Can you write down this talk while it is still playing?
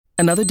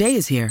Another day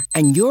is here,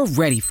 and you're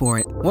ready for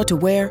it. What to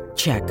wear?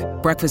 Check.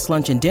 Breakfast,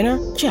 lunch, and dinner?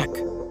 Check.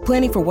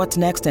 Planning for what's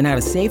next and how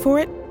to save for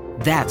it?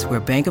 That's where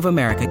Bank of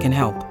America can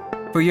help.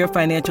 For your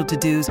financial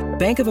to-dos,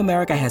 Bank of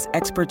America has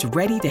experts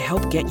ready to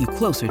help get you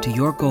closer to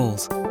your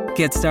goals.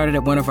 Get started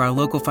at one of our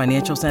local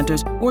financial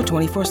centers or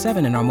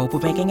 24/7 in our mobile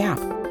banking app.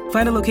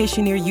 Find a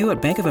location near you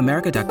at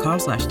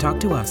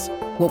bankofamerica.com/talktous.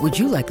 What would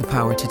you like the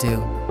power to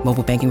do?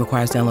 Mobile banking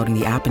requires downloading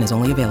the app and is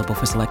only available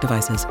for select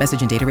devices. Message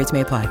and data rates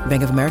may apply.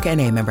 Bank of America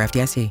N.A., member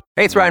FDIC.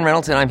 Hey, it's Ryan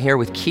Reynolds, and I'm here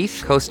with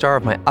Keith, co-star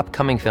of my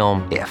upcoming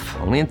film, If,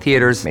 only in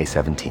theaters May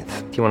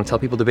 17th. Do you want to tell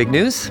people the big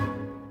news?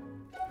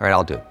 All right,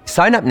 I'll do it.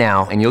 Sign up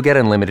now and you'll get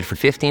unlimited for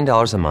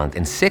 $15 a month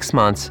and 6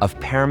 months of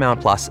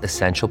Paramount Plus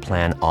Essential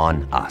Plan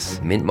on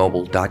us.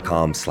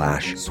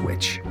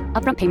 MintMobile.com/switch.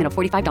 Upfront payment of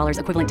 $45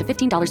 equivalent to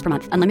 $15 per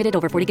month. Unlimited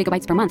over 40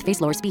 gigabytes per month.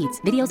 Face lower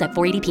speeds. Videos at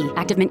 480p.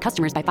 Active Mint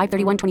customers by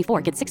 531.24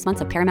 get 6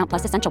 months of Paramount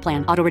Plus Essential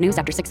Plan. Auto renews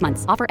after 6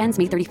 months. Offer ends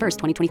May 31st,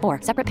 2024.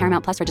 Separate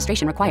Paramount Plus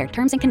registration required.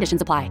 Terms and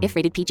conditions apply if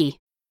rated PG.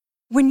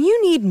 When you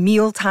need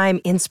mealtime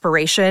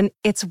inspiration,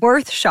 it's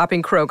worth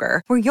shopping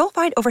Kroger, where you'll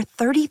find over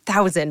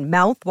 30,000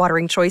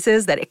 mouth-watering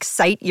choices that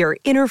excite your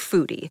inner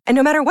foodie. And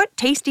no matter what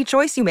tasty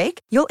choice you make,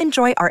 you'll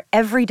enjoy our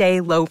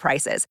everyday low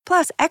prices,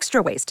 plus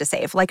extra ways to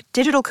save, like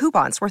digital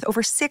coupons worth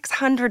over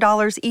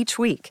 $600 each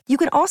week. You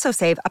can also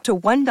save up to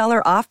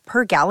 $1 off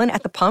per gallon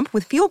at the pump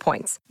with fuel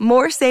points.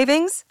 More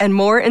savings and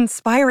more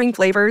inspiring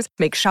flavors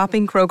make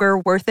shopping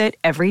Kroger worth it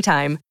every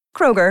time.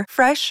 Kroger,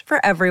 fresh for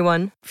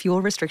everyone.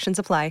 Fuel restrictions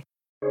apply.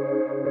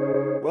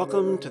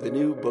 Welcome to the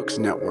New Books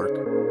Network.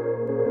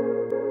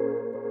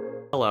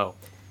 Hello,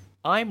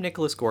 I'm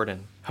Nicholas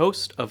Gordon,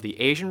 host of the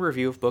Asian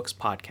Review of Books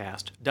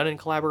podcast, done in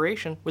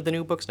collaboration with the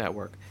New Books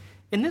Network.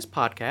 In this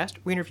podcast,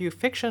 we interview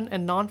fiction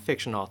and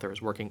nonfiction authors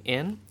working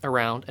in,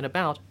 around, and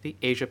about the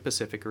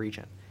Asia-Pacific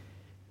region.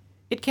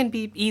 It can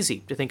be easy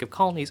to think of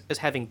colonies as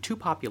having two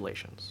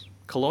populations,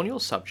 colonial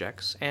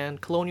subjects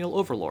and colonial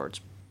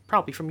overlords,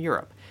 probably from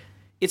Europe.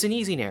 It's an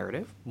easy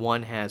narrative.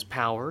 One has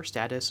power,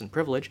 status, and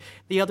privilege,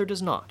 the other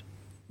does not.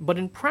 But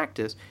in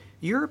practice,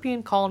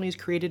 European colonies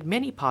created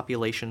many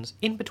populations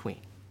in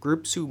between,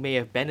 groups who may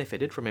have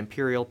benefited from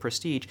imperial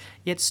prestige,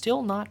 yet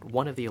still not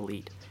one of the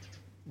elite.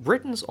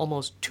 Britain's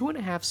almost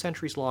 2.5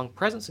 centuries long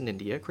presence in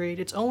India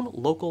created its own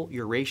local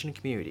Eurasian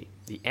community,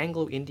 the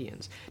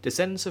Anglo-Indians,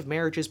 descendants of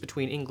marriages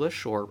between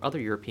English or other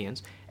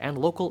Europeans and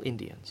local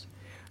Indians.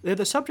 They're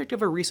the subject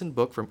of a recent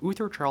book from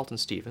Uther Charlton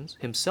Stevens,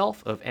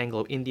 himself of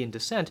Anglo-Indian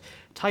descent,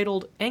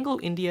 titled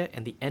Anglo-India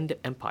and the End of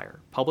Empire,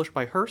 published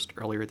by Hearst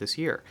earlier this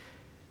year.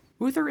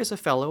 Uther is a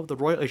fellow of the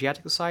Royal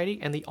Asiatic Society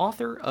and the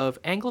author of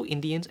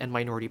Anglo-Indians and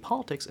Minority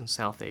Politics in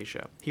South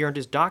Asia. He earned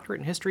his doctorate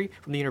in history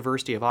from the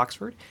University of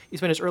Oxford. He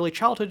spent his early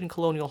childhood in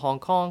colonial Hong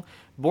Kong.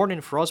 Born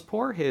in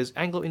Firozpur, his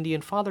Anglo-Indian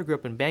father grew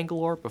up in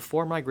Bangalore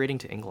before migrating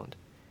to England.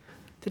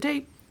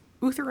 Today,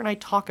 Uther and I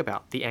talk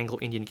about the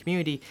Anglo-Indian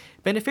community,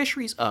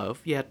 beneficiaries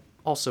of, yet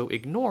also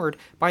ignored,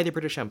 by the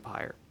British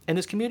Empire, and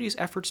this community's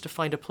efforts to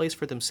find a place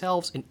for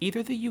themselves in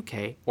either the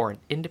UK or an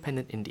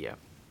independent India.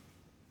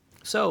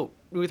 So,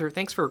 Uther,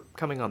 thanks for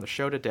coming on the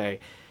show today.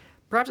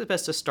 Perhaps it's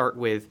best to start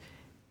with,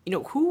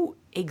 who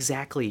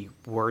exactly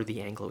were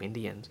the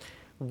Anglo-Indians?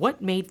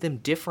 What made them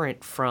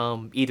different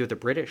from either the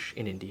British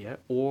in India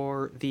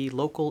or the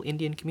local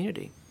Indian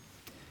community?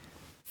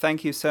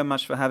 Thank you so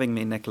much for having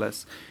me,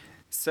 Nicholas.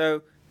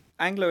 So,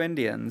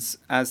 Anglo-Indians,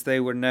 as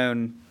they were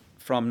known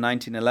from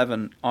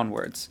 1911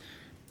 onwards,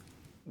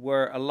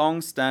 were a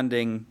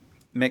long-standing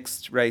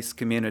mixed-race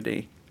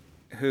community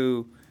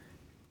who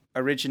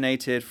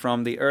originated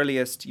from the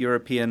earliest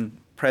European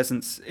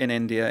presence in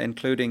India,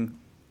 including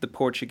the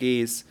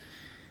Portuguese,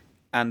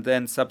 and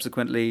then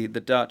subsequently the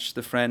Dutch,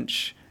 the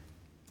French,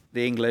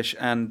 the English,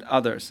 and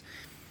others.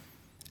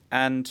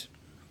 And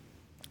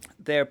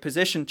their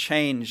position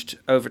changed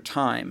over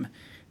time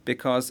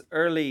because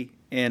early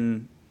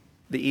in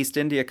the East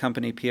India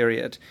Company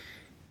period,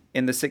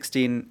 in the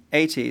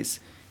 1680s,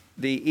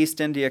 the East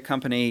India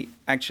Company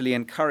actually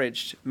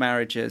encouraged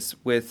marriages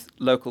with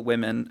local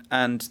women,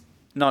 and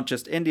not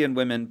just Indian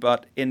women,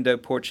 but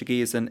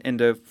Indo-Portuguese and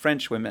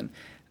Indo-French women.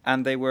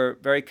 And they were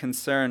very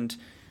concerned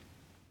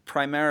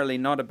primarily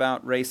not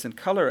about race and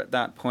color at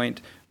that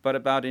point, but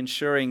about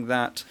ensuring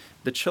that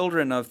the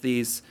children of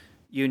these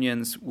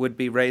unions would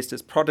be raised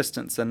as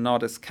Protestants and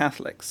not as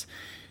Catholics.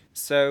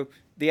 So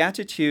the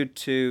attitude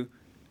to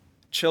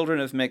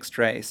children of mixed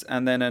race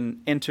and then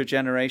an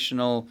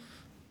intergenerational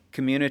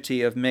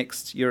community of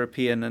mixed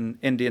European and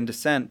Indian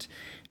descent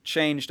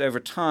changed over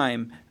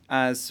time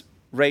as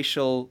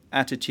racial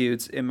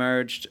attitudes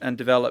emerged and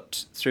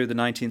developed through the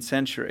 19th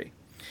century.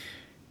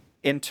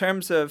 In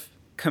terms of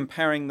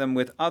comparing them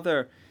with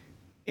other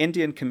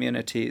Indian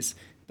communities,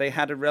 they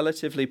had a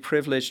relatively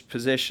privileged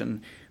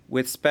position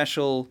with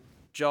special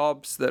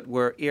jobs that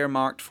were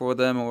earmarked for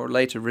them or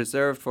later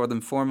reserved for them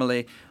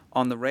formally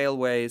on the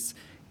railways,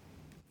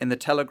 in the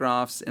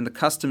telegraphs, in the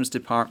customs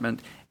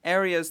department,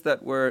 areas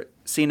that were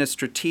seen as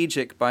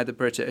strategic by the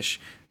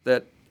British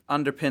that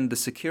underpinned the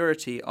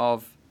security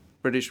of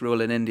British rule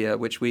in India,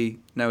 which we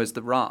know as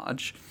the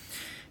Raj.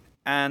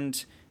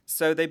 And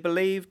So they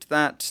believed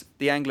that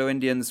the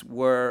Anglo-Indians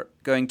were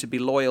going to be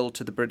loyal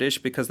to the British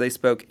because they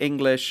spoke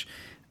English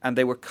and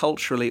they were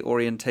culturally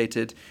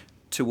orientated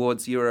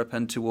towards Europe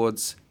and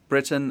towards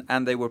Britain,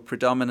 and they were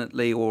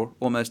predominantly or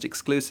almost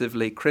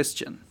exclusively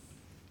Christian.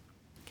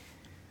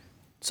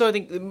 So I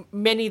think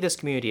many of this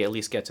community at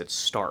least gets its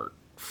start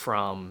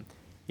from,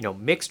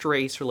 mixed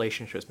race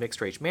relationships, mixed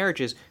race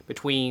marriages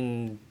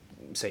between,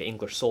 say,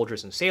 English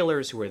soldiers and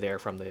sailors who were there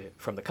from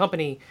the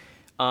company,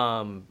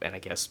 and I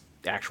guess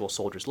actual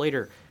soldiers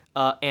later,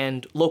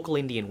 and local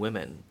Indian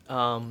women.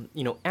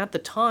 At the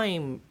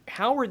time,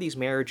 how were these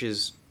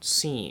marriages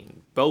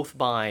seen, both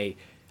by,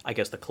 I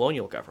guess, the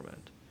colonial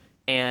government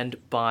and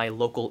by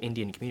local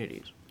Indian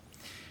communities?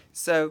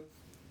 So,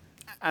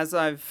 as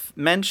I've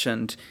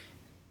mentioned,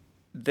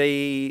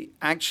 these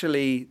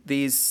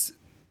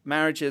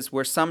marriages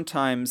were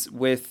sometimes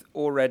with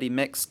already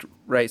mixed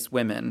race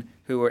women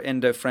who were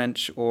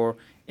Indo-French or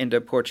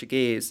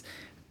Indo-Portuguese,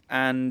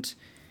 and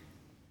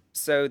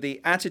so the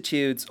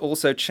attitudes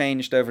also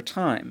changed over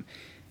time.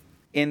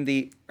 In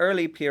the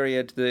early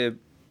period, the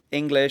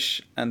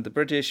English and the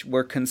British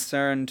were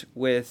concerned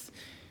with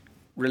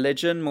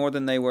religion more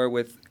than they were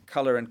with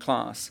color and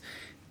class.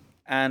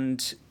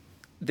 And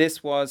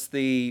this was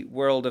the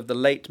world of the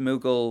late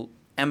Mughal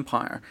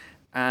Empire.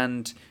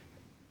 And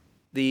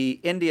the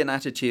Indian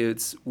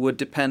attitudes would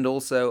depend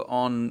also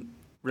on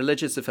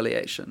religious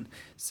affiliation.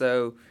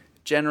 So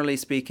generally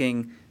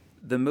speaking,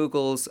 the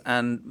Mughals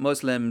and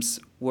Muslims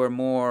were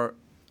more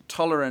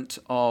tolerant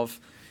of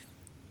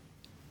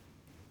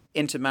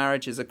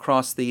intermarriages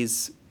across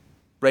these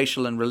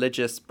racial and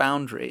religious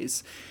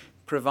boundaries,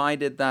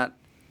 provided that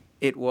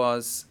it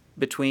was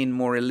between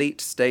more elite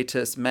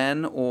status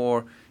men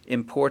or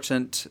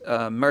important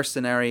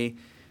mercenary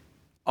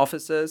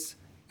officers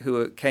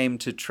who came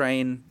to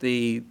train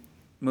the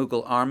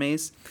Mughal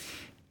armies.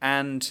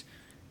 And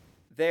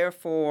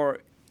therefore,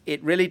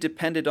 it really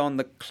depended on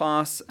the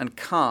class and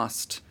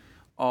caste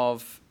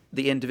of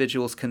the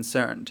individuals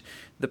concerned.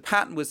 The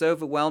pattern was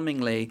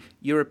overwhelmingly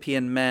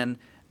European men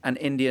and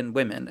Indian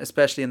women,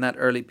 especially in that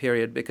early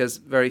period, because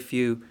very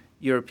few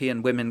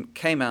European women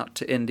came out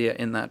to India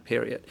in that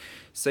period.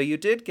 So you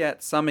did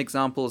get some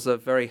examples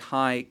of very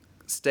high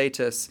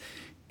status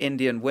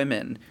Indian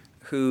women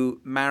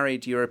who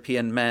married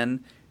European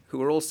men who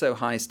were also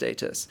high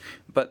status,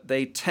 but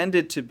they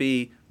tended to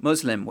be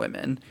Muslim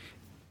women.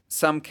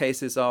 Some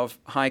cases of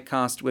high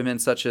caste women,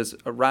 such as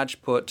a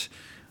Rajput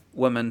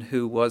woman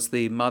who was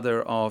the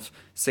mother of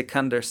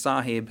Sikandar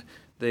Sahib,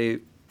 the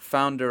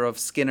founder of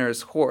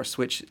Skinner's Horse,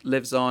 which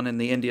lives on in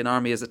the Indian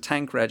Army as a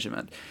tank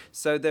regiment.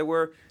 So there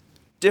were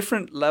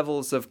different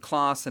levels of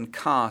class and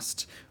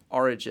caste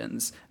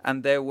origins,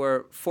 and there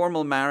were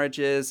formal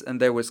marriages, and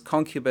there was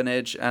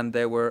concubinage, and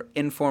there were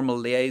informal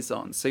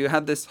liaisons. So you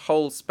had this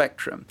whole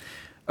spectrum.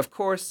 Of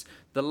course,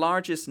 the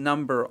largest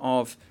number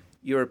of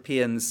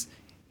Europeans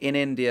in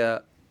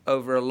India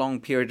over a long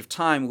period of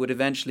time would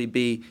eventually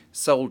be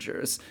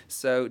soldiers.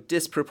 So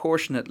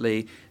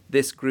disproportionately,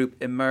 this group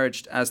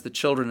emerged as the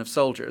children of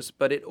soldiers.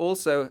 But it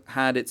also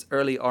had its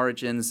early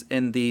origins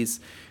in these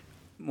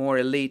more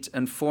elite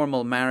and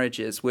formal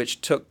marriages,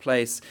 which took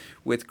place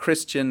with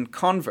Christian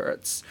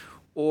converts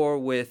or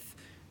with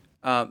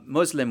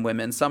Muslim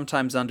women,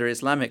 sometimes under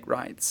Islamic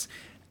rites.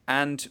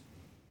 And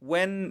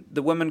when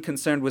the woman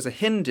concerned was a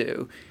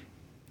Hindu,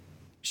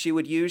 she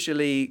would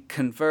usually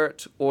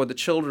convert, or the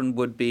children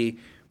would be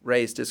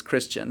raised as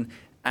Christian,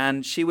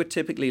 and she would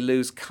typically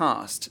lose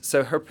caste.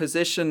 So her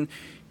position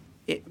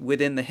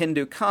within the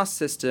Hindu caste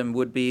system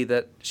would be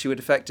that she would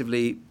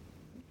effectively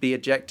be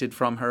ejected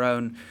from her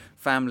own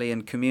family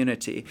and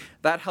community.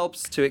 That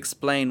helps to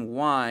explain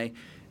why,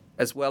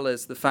 as well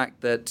as the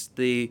fact that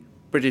the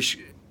British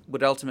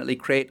would ultimately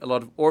create a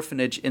lot of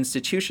orphanage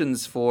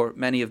institutions for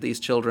many of these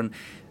children.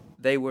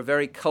 They were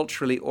very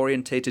culturally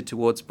orientated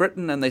towards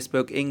Britain, and they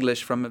spoke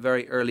English from a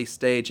very early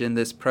stage in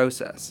this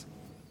process.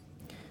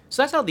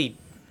 So that's how a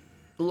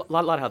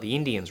lot of how the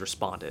Indians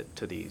responded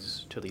to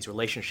these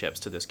relationships,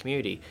 to this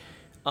community.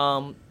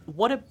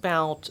 What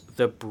about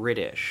the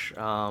British?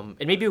 And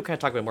maybe we kind of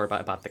talk a bit more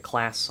about the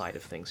class side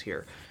of things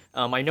here.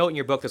 I know in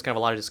your book there's kind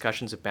of a lot of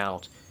discussions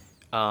about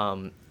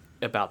the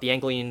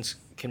Anglo-Indians'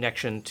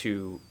 connection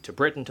to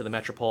Britain, to the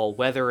metropole,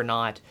 whether or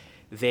not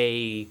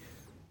they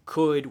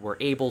could, were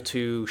able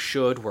to,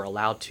 should, were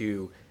allowed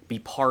to be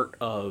part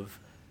of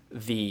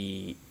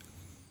the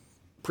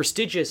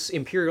prestigious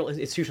imperial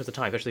institutions at the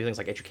time, especially things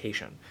like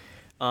education.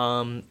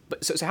 So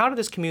how did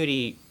this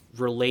community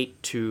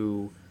relate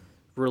to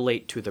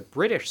the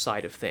British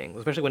side of things,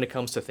 especially when it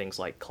comes to things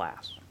like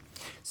class?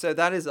 So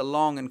that is a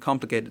long and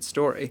complicated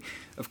story,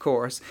 of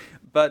course,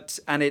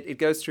 and it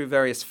goes through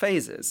various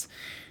phases.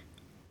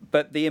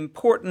 But the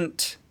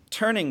important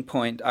turning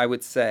point, I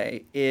would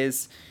say,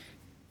 is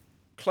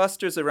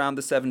clusters around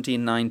the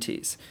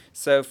 1790s.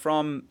 So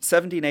from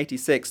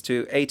 1786 to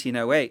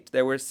 1808,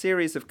 there were a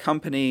series of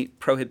company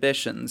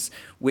prohibitions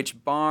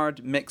which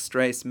barred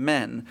mixed-race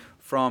men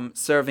from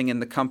serving in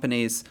the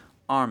company's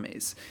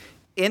armies.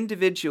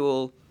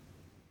 Individual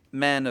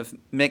men of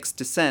mixed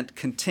descent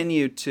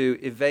continued to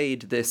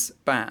evade this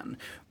ban,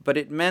 but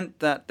it meant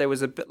that there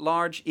was a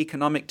large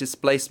economic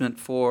displacement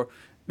for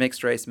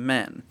mixed-race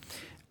men.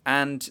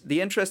 And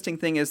the interesting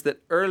thing is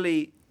that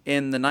early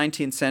in the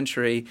 19th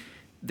century,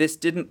 this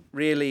didn't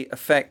really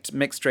affect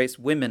mixed-race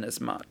women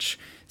as much.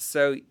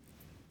 So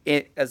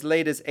as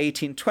late as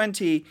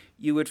 1820,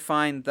 you would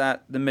find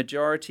that the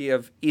majority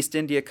of East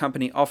India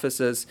Company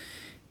officers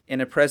in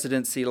a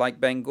presidency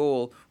like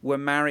Bengal were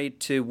married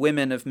to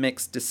women of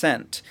mixed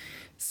descent.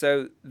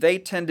 So they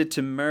tended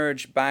to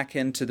merge back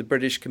into the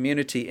British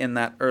community in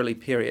that early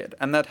period.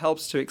 And that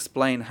helps to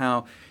explain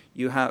how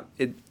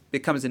it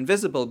becomes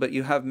invisible, but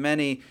you have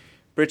many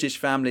British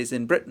families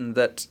in Britain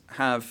that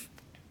have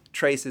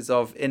traces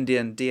of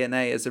Indian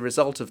DNA as a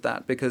result of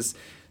that, because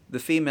the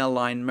female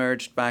line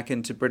merged back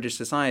into British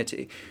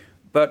society.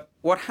 But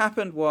what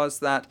happened was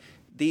that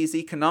these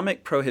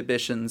economic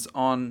prohibitions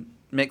on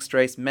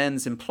mixed-race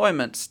men's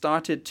employment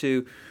started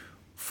to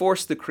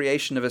force the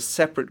creation of a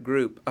separate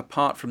group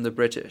apart from the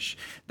British.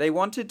 They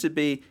wanted to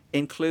be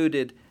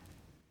included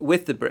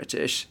with the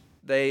British.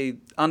 They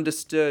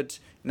understood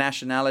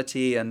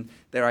nationality and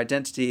their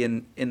identity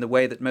in the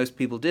way that most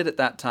people did at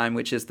that time,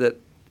 which is that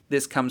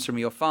this comes from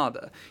your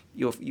father.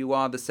 You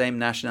are the same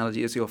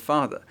nationality as your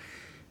father.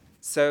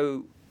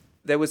 So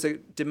there was a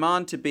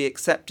demand to be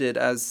accepted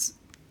as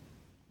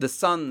the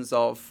sons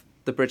of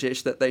the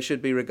British, that they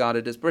should be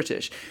regarded as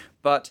British.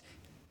 But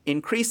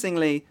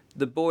increasingly,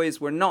 the boys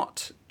were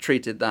not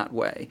treated that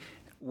way,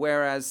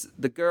 whereas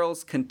the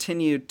girls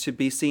continued to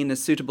be seen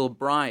as suitable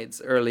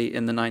brides early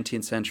in the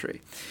 19th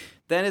century.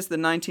 Then as the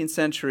 19th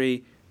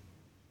century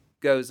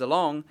goes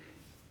along,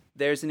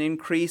 there's an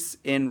increase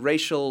in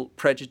racial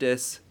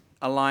prejudice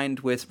aligned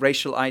with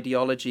racial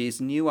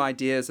ideologies, new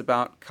ideas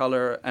about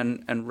color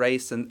and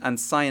race and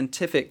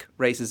scientific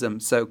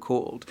racism,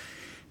 so-called.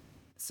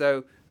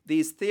 So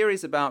these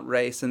theories about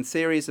race and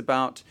theories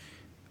about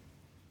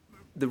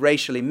the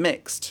racially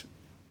mixed,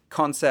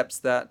 concepts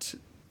that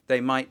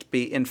they might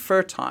be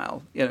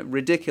infertile,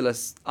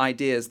 ridiculous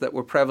ideas that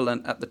were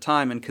prevalent at the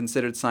time and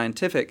considered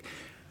scientific,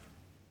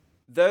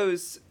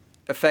 those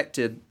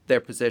affected their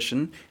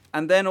position.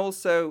 And then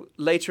also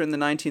later in the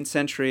 19th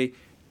century,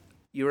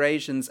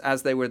 Eurasians,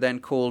 as they were then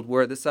called,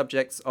 were the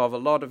subjects of a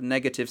lot of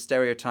negative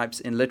stereotypes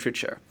in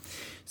literature.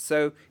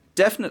 So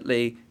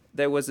definitely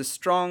there was a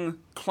strong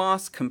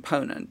class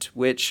component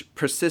which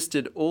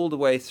persisted all the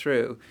way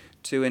through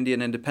to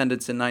Indian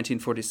independence in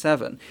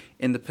 1947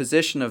 in the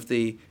position of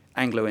the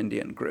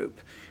Anglo-Indian group.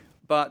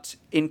 But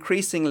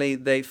increasingly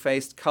they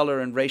faced color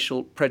and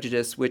racial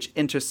prejudice which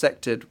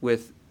intersected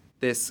with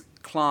this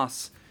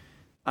class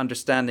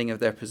understanding of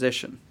their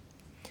position.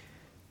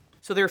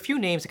 So there are a few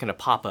names that kind of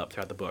pop up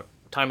throughout the book,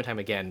 time and time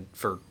again,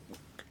 for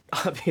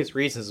obvious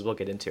reasons, as we'll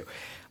get into.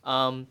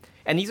 And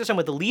these are some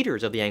of the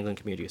leaders of the Anglican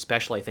community,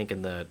 especially I think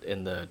in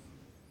the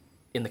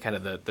kind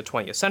of the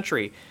 20th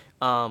century.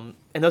 And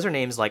those are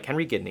names like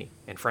Henry Gidney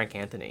and Frank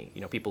Anthony,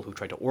 people who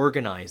tried to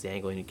organize the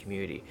Anglican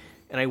community.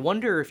 And I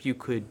wonder if you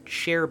could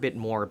share a bit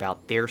more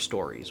about their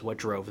stories, what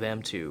drove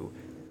them to,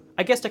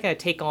 I guess, to kind of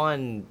take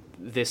on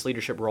this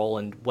leadership role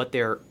and what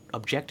their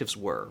objectives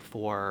were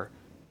for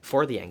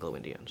the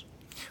Anglo-Indians.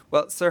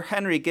 Well, Sir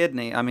Henry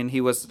Gidney,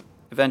 he was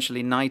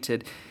eventually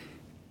knighted,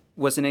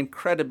 was an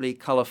incredibly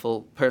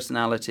colourful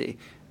personality,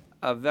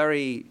 a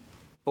very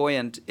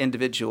buoyant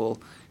individual.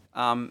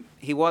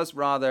 He was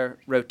rather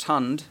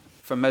rotund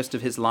for most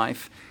of his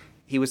life.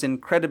 He was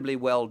incredibly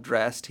well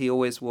dressed. He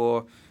always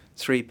wore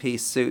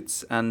three-piece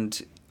suits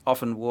and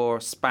often wore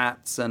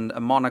spats and a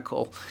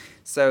monocle.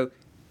 So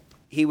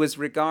he was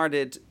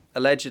regarded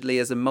allegedly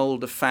as a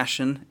mould of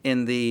fashion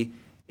in the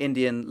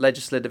Indian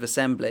Legislative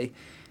Assembly.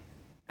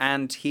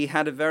 And he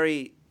had a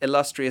very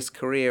illustrious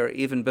career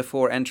even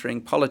before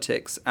entering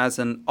politics as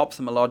an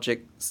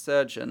ophthalmologic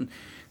surgeon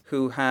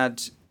who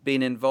had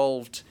been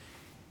involved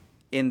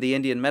in the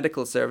Indian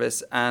Medical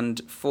Service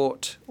and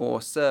fought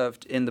or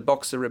served in the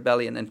Boxer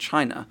Rebellion in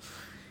China.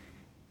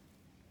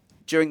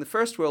 During the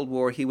First World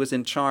War, he was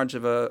in charge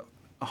of a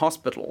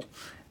hospital.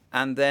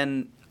 And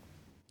then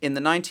in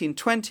the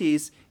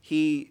 1920s,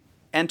 he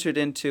entered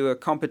into a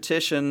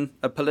competition,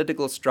 a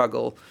political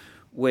struggle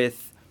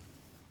with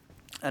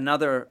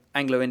another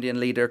Anglo-Indian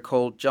leader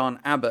called John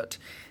Abbott.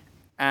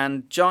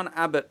 And John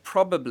Abbott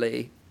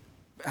probably,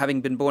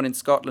 having been born in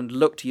Scotland,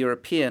 looked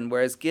European,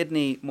 whereas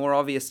Gidney more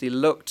obviously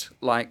looked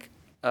like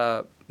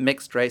a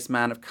mixed-race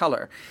man of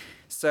colour.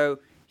 So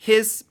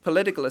his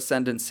political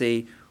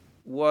ascendancy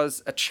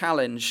was a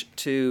challenge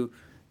to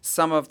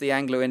some of the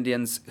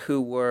Anglo-Indians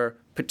who were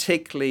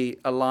particularly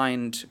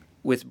aligned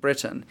with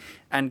Britain.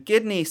 And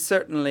Gidney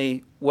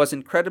certainly was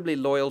incredibly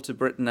loyal to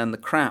Britain and the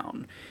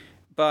Crown,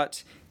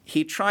 but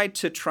he tried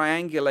to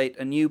triangulate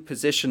a new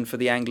position for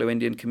the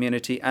Anglo-Indian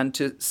community and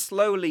to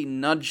slowly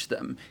nudge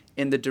them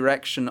in the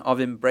direction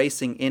of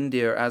embracing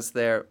India as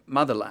their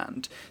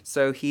motherland.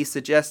 So he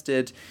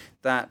suggested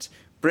that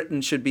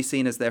Britain should be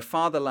seen as their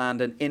fatherland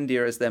and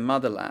India as their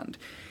motherland.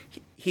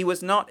 He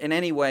was not in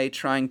any way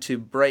trying to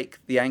break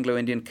the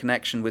Anglo-Indian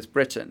connection with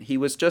Britain. He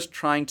was just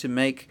trying to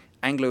make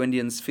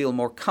Anglo-Indians feel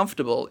more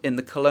comfortable in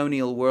the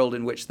colonial world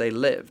in which they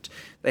lived.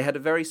 They had a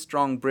very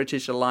strong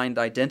British-aligned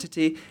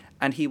identity,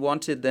 and he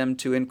wanted them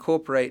to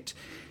incorporate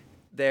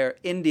their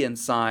Indian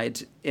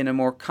side in a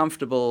more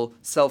comfortable,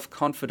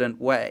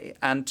 self-confident way,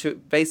 and to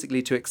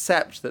basically to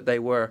accept that they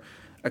were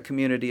a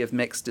community of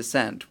mixed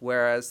descent,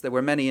 whereas there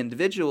were many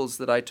individuals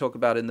that I talk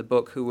about in the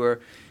book who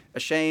were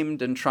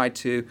ashamed and tried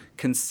to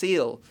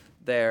conceal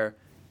their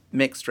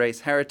mixed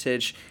race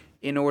heritage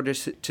in order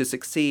to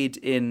succeed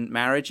in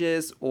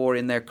marriages or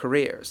in their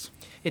careers.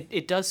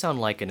 It does sound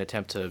like an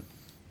attempt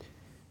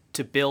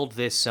to build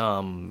this,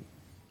 I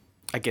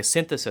guess,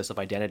 synthesis of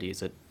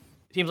identities. It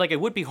seems like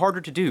it would be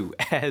harder to do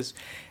as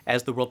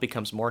the world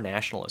becomes more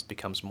nationalist,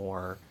 becomes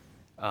more,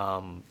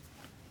 I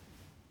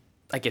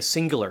guess,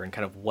 singular in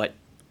kind of what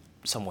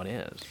someone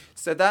is.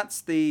 So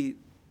that's the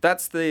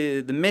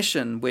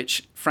mission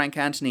which Frank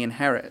Anthony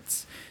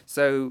inherits.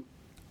 So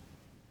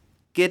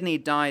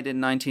Gidney died in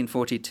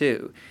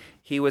 1942.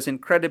 He was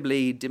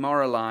incredibly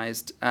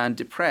demoralized and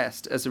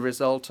depressed as a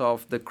result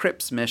of the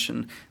Cripps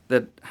mission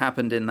that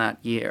happened in that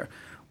year,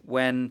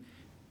 when,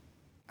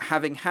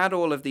 having had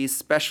all of these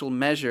special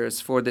measures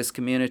for this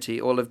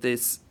community, all of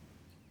this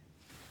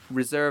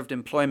reserved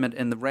employment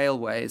in the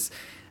railways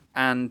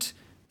and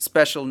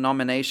special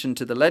nomination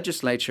to the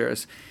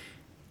legislatures,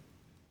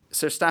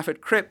 Sir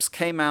Stafford Cripps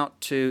came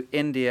out to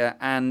India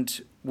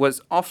and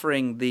was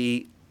offering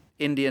the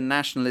Indian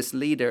nationalist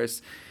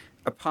leaders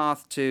a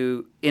path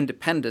to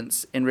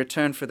independence in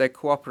return for their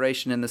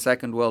cooperation in the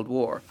Second World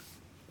War.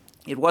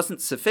 It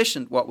wasn't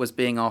sufficient what was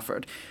being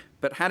offered,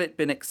 but had it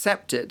been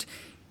accepted,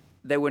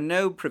 there were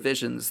no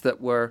provisions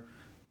that were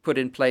put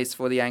in place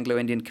for the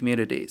Anglo-Indian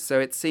community. So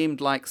it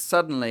seemed like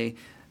suddenly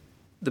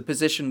the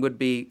position would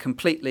be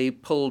completely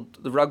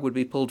pulled, the rug would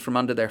be pulled from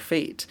under their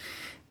feet.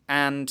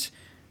 And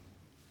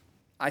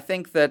I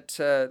think that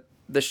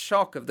the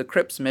shock of the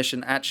Cripps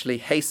mission actually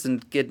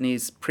hastened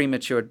Gidney's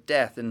premature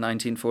death in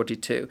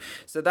 1942.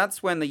 So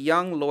that's when the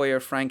young lawyer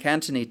Frank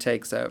Anthony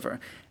takes over.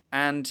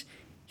 And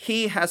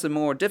he has a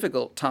more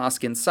difficult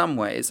task in some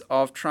ways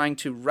of trying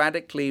to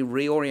radically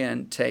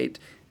reorientate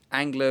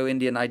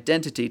Anglo-Indian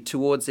identity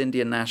towards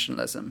Indian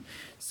nationalism.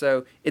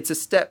 So it's a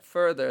step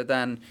further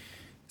than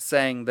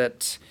saying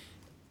that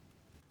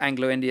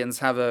Anglo-Indians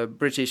have a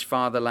British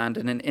fatherland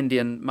and an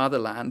Indian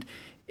motherland.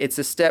 It's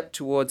a step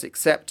towards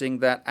accepting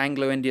that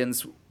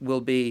Anglo-Indians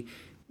will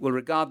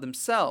regard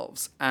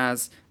themselves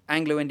as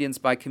Anglo-Indians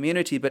by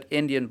community, but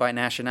Indian by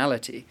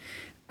nationality.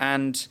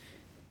 And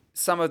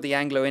some of the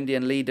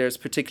Anglo-Indian leaders,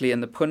 particularly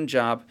in the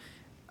Punjab,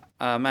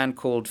 a man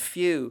called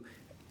Few,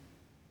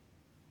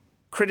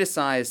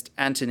 criticized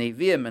Anthony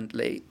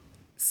vehemently,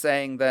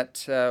 saying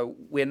that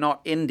we're not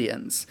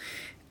Indians.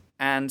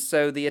 And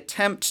so the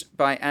attempt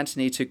by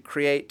Anthony to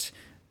create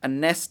a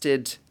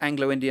nested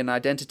Anglo-Indian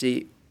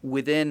identity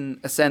within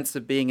a sense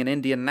of being an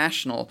Indian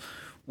national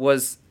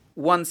was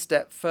one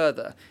step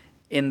further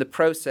in the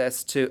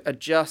process to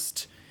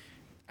adjust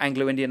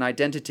Anglo-Indian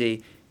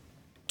identity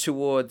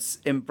towards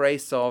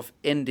embrace of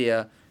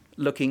India,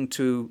 looking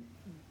to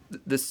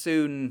the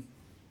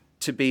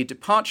soon-to-be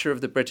departure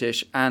of the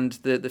British and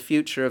the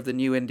future of the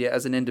new India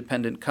as an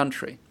independent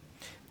country.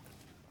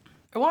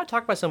 I want to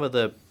talk about some of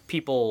the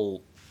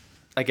people,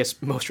 I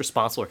guess, most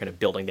responsible for kind of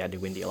building that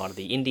new India, a lot of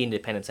the Indian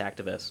independence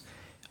activists,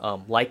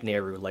 like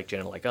Nehru, like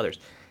Jinnah, like others.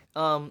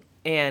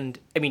 And,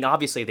 I mean,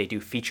 obviously they do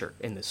feature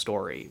in this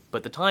story,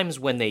 but the times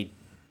when they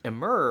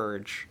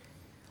emerge,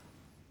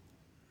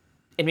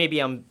 and maybe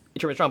I'm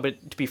interpreting wrong,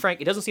 but to be frank,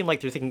 it doesn't seem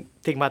like they're thinking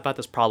about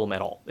this problem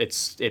at all.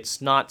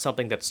 It's not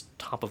something that's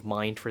top of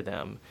mind for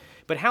them.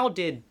 But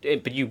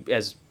you,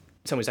 as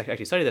someone who's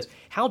actually studied this,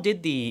 how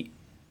did the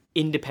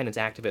independence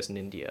activists in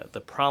India,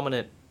 the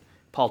prominent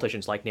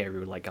politicians like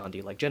Nehru, like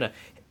Gandhi, like Jinnah,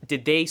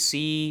 did they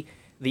see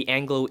the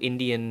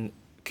Anglo-Indian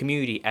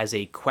community as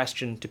a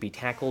question to be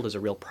tackled, as a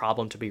real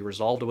problem to be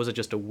resolved, or was it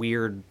just a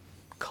weird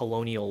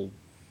colonial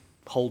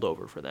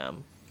holdover for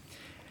them?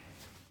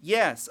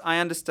 Yes, I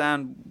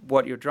understand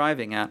what you're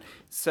driving at.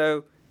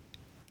 So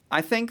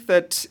I think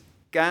that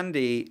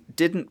Gandhi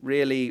didn't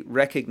really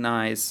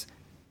recognize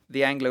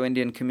the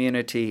Anglo-Indian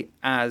community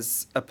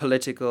as a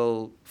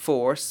political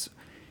force,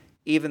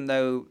 even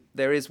though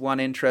there is one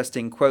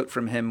interesting quote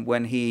from him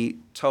when he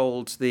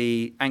told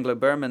the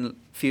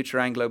future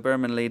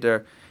Anglo-Burman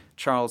leader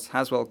Charles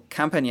Haswell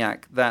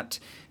Campagnac that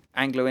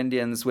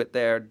Anglo-Indians with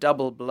their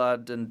double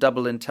blood and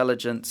double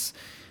intelligence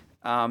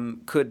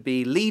could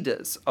be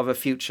leaders of a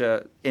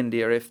future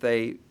India if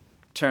they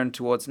turned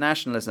towards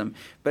nationalism.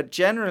 But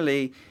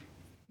generally,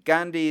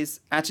 Gandhi's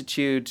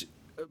attitude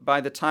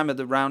by the time of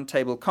the Round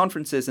Table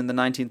Conferences in the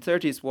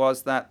 1930s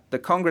was that the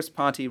Congress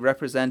Party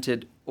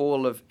represented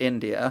all of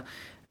India,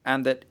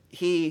 and that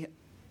he,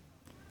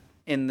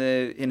 in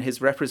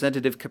his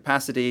representative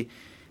capacity,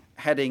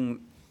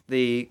 heading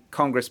the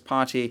Congress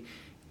Party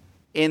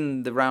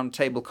in the Round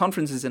Table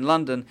Conferences in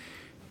London,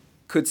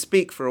 could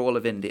speak for all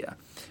of India.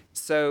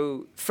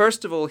 So,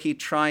 first of all, he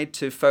tried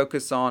to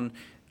focus on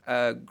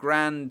a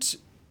grand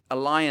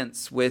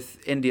alliance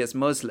with India's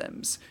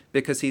Muslims,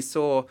 because he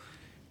saw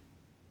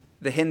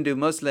the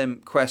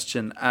Hindu-Muslim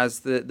question as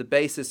the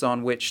basis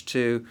on which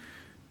to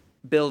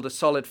build a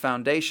solid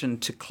foundation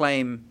to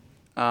claim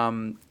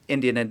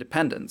Indian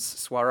independence,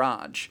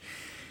 Swaraj.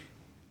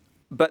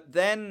 But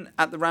then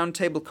at the Round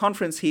Table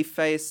Conference, he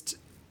faced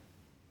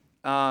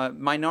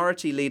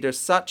minority leaders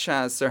such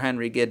as Sir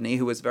Henry Gidney,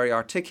 who was very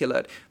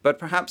articulate, but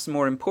perhaps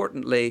more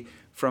importantly,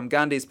 from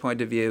Gandhi's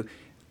point of view,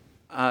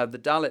 the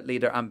Dalit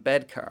leader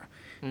Ambedkar,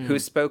 who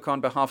spoke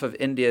on behalf of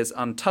India's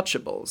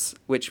untouchables,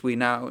 which we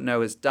now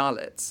know as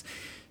Dalits.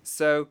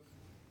 So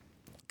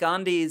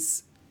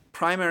Gandhi's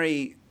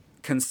primary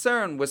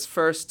concern was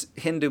first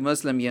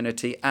Hindu-Muslim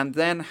unity, and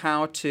then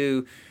how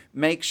to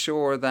make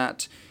sure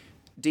that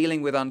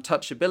dealing with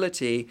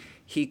untouchability,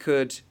 he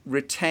could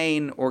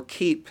retain or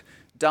keep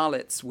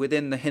Dalits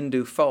within the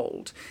Hindu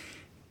fold.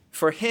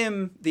 For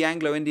him, the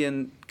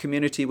Anglo-Indian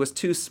community was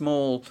too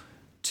small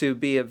to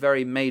be a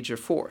very major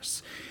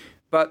force.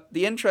 But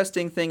the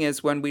interesting thing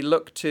is when we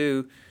look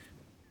to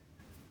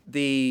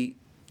the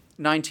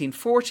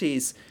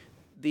 1940s,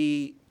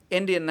 the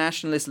Indian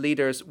nationalist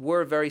leaders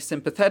were very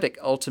sympathetic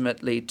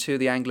ultimately to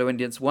the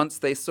Anglo-Indians once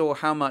they saw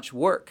how much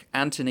work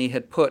Antony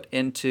had put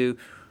into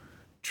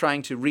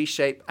trying to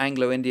reshape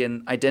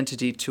Anglo-Indian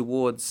identity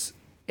towards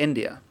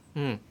India.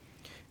 And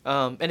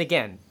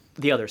again,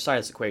 the other side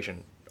of this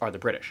equation are the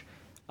British.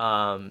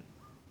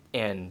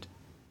 And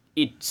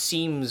it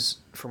seems,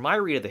 from my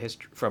read of the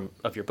history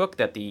of your book,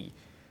 that the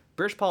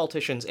British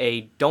politicians,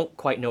 don't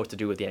quite know what to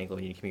do with the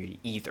Anglo-Indian community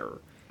either.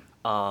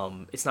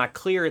 It's not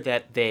clear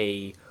that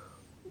they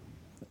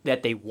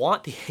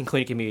want the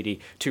Anglo-Indian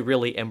community to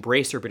really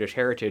embrace their British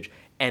heritage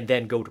and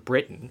then go to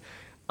Britain.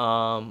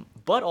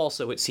 But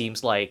also it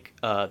seems like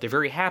they're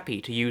very happy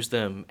to use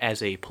them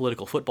as a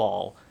political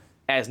football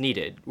as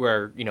needed,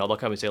 where, they'll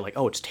come and say like,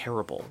 oh, it's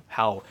terrible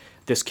how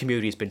this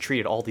community has been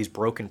treated, all these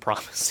broken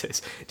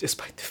promises,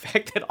 despite the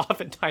fact that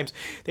oftentimes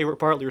they were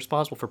partly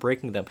responsible for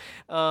breaking them.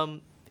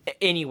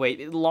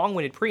 Anyway,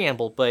 long-winded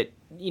preamble, but,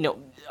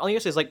 all you have to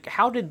say is, like,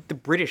 how did the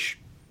British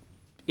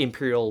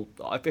imperial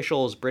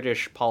officials,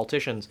 British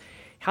politicians,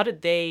 how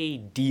did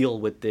they deal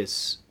with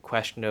this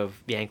question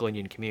of the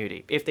Anglo-Indian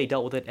community, if they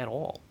dealt with it at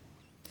all?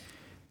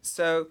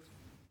 So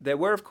there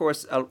were, of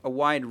course, a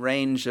wide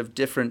range of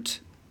different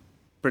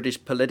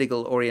British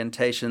political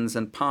orientations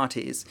and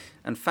parties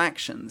and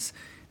factions,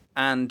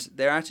 and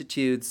their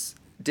attitudes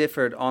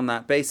differed on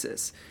that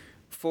basis.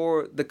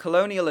 For the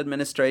colonial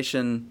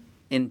administration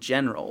in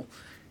general,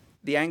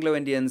 the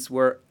Anglo-Indians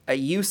were a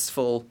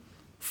useful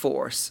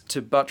force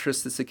to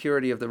buttress the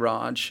security of the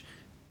Raj,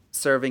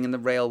 serving in the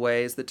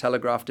railways, the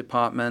telegraph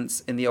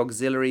departments, in the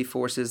auxiliary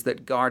forces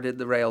that guarded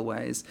the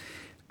railways.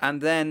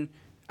 And then,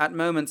 at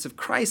moments of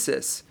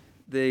crisis,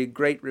 the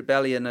Great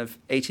Rebellion of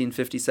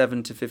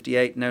 1857 to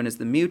 58, known as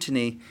the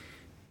Mutiny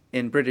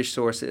in British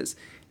sources,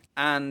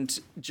 and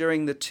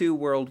during the two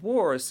world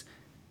wars,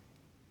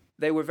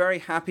 they were very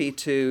happy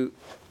to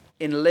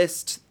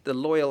enlist the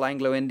loyal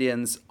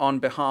Anglo-Indians on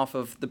behalf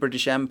of the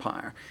British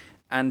Empire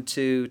and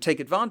to take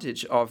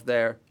advantage of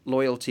their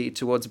loyalty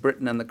towards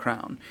Britain and the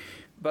Crown.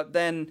 But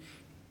then,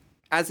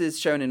 as is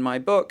shown in my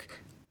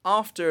book,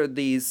 after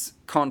these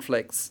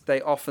conflicts,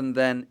 they often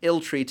then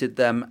ill-treated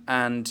them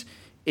and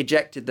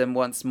ejected them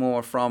once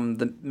more from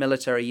the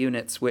military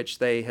units which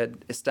they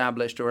had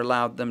established or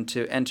allowed them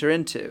to enter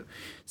into.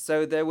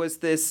 So there was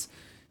this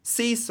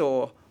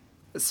seesaw,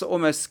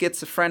 almost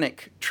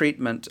schizophrenic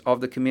treatment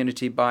of the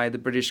community by the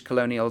British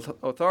colonial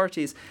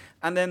authorities.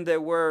 And then there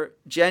were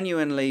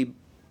genuinely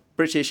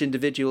British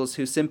individuals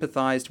who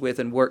sympathized with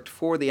and worked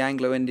for the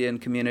Anglo-Indian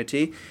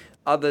community,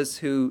 others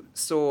who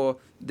saw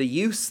the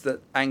use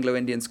that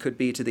Anglo-Indians could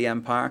be to the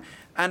empire,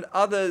 and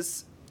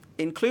others,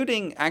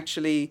 including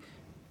actually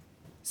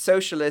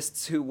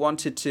socialists who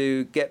wanted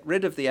to get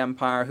rid of the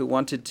empire, who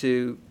wanted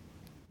to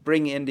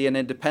bring Indian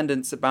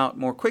independence about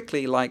more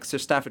quickly, like Sir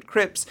Stafford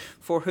Cripps,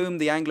 for whom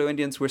the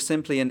Anglo-Indians were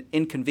simply an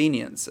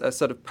inconvenience, a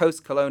sort of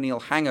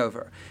post-colonial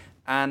hangover.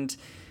 And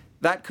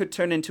that could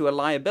turn into a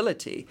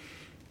liability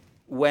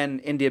when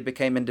India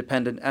became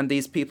independent, and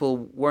these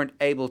people weren't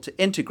able to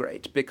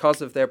integrate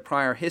because of their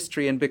prior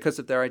history and because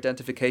of their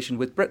identification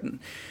with Britain.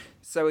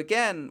 So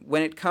again,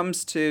 when it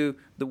comes to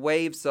the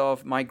waves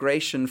of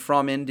migration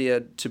from India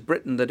to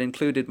Britain that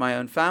included my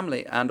own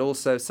family, and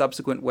also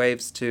subsequent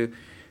waves to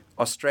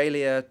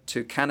Australia,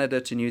 to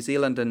Canada, to New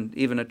Zealand, and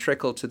even a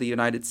trickle to the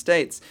United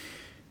States,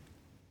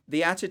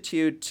 the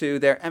attitude to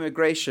their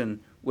emigration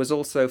was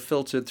also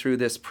filtered through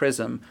this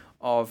prism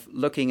of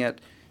looking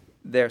at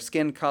their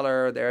skin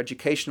color, their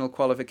educational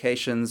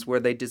qualifications, were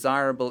they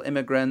desirable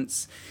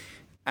immigrants?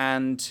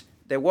 And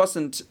there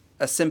wasn't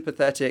a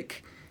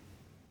sympathetic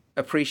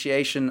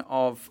appreciation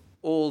of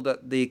all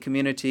that the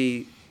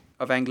community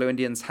of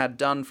Anglo-Indians had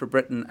done for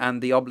Britain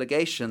and the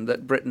obligation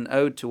that Britain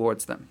owed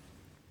towards them.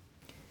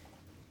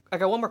 I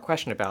got one more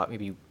question about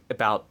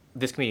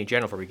this community in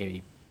general, before we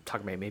can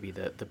talk about maybe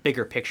the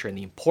bigger picture and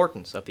the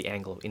importance of the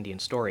Anglo-Indian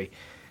story.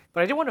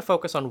 But I did want to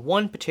focus on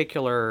one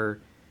particular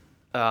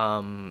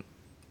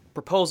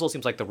proposal,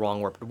 seems like the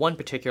wrong word, but one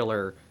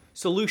particular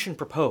solution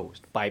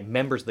proposed by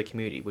members of the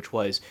community, which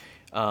was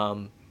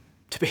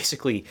to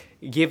basically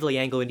give the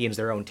Anglo-Indians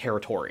their own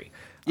territory.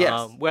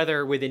 Yes.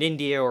 Whether within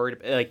India or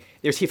like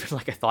there's even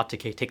like a thought to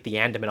take the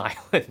Andaman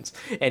Islands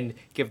and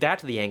give that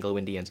to the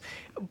Anglo-Indians.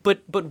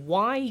 But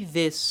why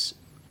this?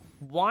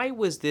 Why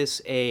was this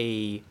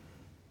an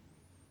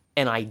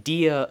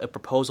idea, a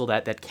proposal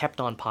that kept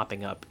on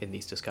popping up in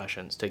these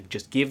discussions to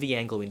just give the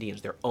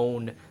Anglo-Indians their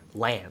own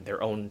land,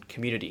 their own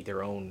community,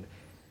 their own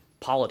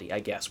polity, I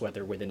guess,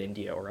 whether within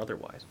India or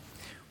otherwise?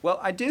 Well,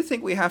 I do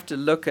think we have to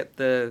look at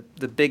the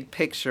big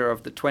picture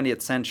of the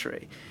 20th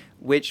century,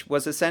 which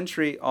was a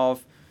century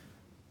of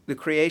the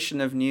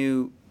creation of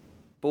new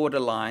border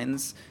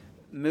lines,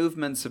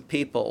 movements of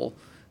people,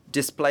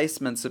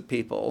 displacements of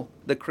people,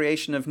 the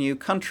creation of new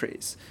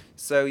countries.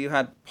 So you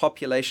had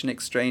population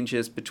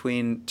exchanges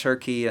between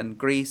Turkey and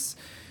Greece.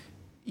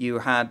 You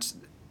had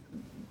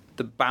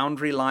the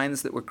boundary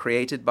lines that were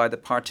created by the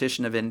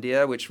partition of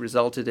India, which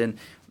resulted in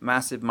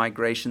massive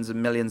migrations of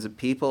millions of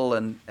people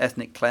and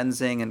ethnic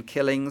cleansing and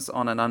killings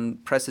on an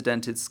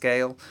unprecedented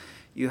scale.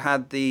 You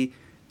had the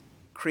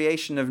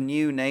creation of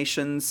new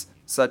nations,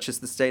 such as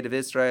the State of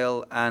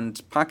Israel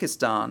and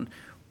Pakistan,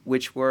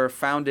 which were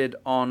founded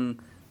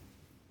on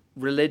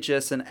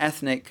religious and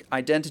ethnic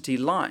identity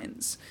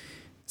lines.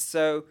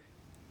 So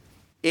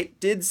it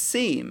did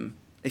seem,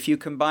 if you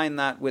combine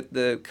that with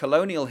the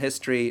colonial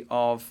history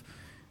of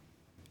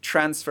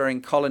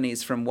transferring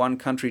colonies from one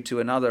country to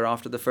another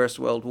after the First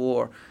World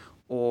War,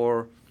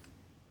 or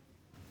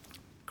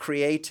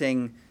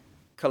creating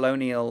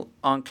colonial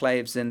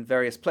enclaves in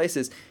various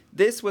places,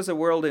 this was a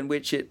world in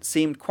which it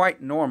seemed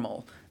quite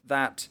normal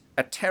that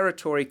a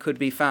territory could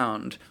be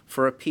found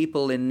for a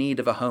people in need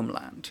of a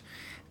homeland.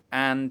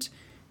 And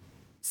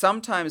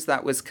sometimes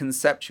that was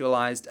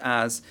conceptualized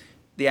as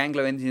the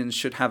Anglo-Indians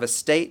should have a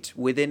state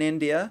within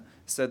India,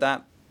 so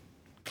that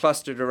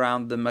clustered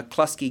around the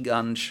McCluskey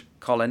Gunj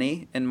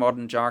colony in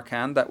modern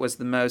Jharkhand. That was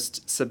the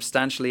most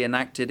substantially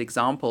enacted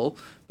example,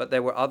 but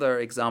there were other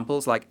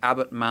examples like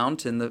Abbot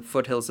Mount in the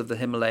foothills of the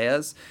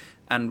Himalayas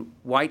and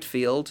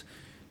Whitefield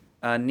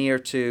near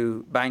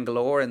to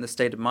Bangalore in the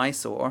state of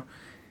Mysore.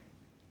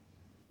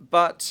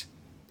 But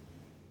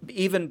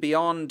even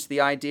beyond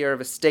the idea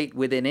of a state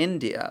within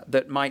India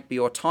that might be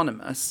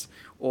autonomous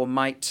or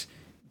might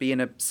be in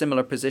a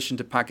similar position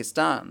to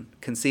Pakistan,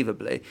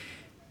 conceivably,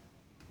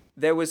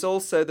 there was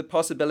also the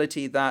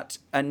possibility that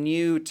a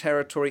new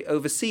territory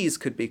overseas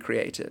could be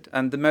created.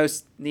 And the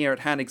most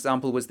near-at-hand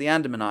example was the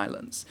Andaman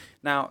Islands.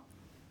 Now,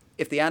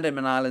 if the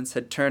Andaman Islands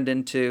had turned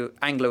into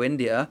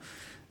Anglo-India,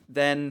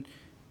 then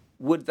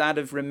would that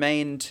have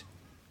remained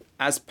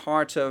as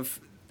part of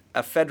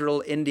a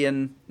federal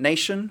Indian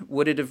nation?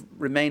 Would it have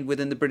remained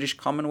within the British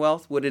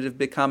Commonwealth? Would it have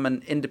become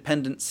an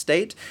independent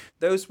state?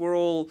 Those were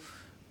all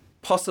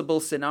possible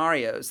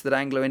scenarios that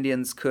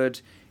Anglo-Indians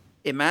could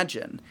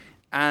imagine.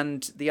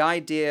 And the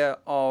idea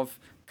of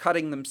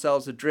cutting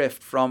themselves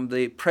adrift from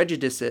the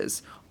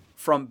prejudices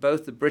from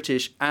both the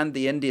British and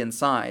the Indian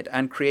side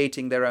and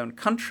creating their own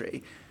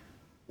country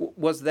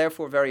was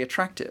therefore very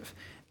attractive.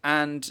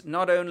 And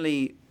not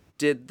only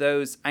did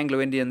those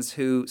Anglo-Indians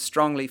who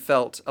strongly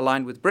felt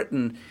aligned with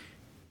Britain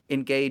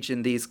engage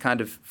in these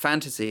kind of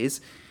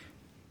fantasies,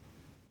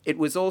 it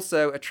was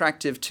also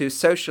attractive to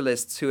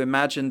socialists who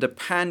imagined a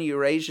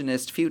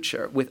pan-Eurasianist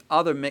future with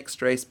other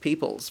mixed-race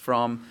peoples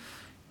from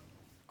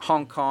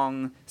Hong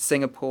Kong,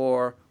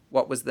 Singapore,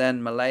 what was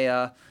then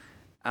Malaya,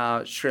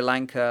 Sri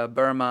Lanka,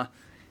 Burma.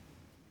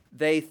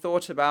 They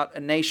thought about a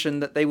nation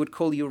that they would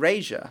call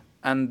Eurasia,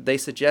 and they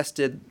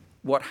suggested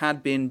what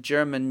had been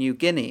German New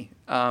Guinea,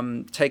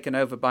 taken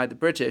over by the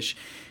British,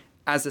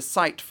 as a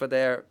site for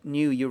their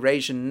new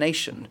Eurasian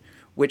nation,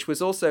 which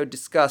was also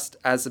discussed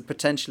as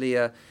potentially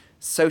a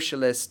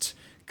socialist,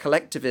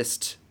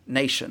 collectivist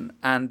nation.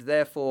 And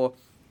therefore,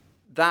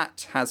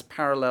 that has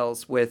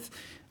parallels with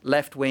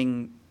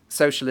left-wing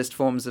socialist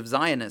forms of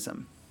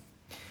Zionism.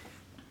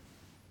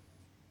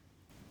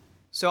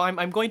 So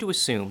I'm going to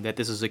assume that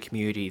this is a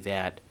community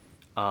that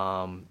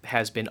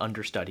has been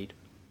understudied.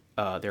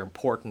 Their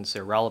importance,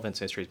 their relevance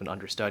history has been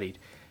understudied.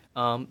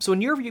 So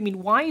in your view, I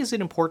mean, why is it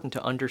important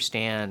to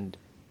understand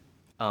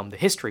the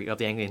history of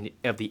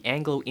the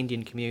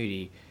Anglo-Indian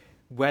community,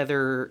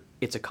 whether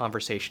it's a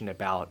conversation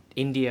about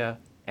India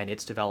and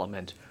its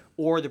development,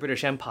 or the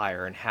British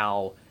Empire and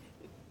how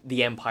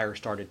the empire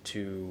started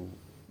to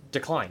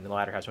decline in the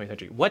latter half of the 20th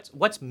century?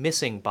 What's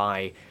missing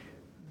by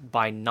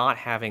not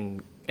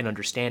having an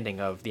understanding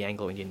of the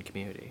Anglo-Indian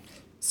community?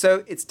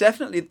 So it's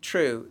definitely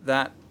true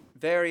that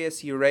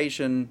various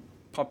Eurasian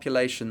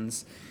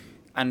populations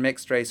and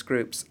mixed race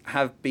groups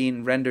have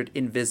been rendered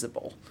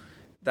invisible,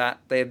 that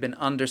they have been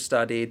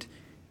understudied.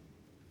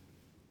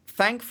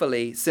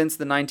 Thankfully, since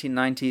the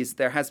 1990s,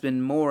 there has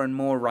been more and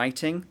more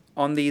writing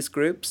on these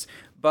groups,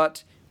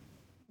 but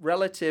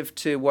relative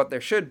to what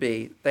there should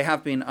be, they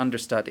have been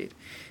understudied.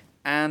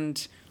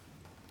 And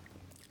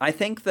I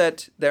think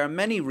that there are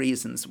many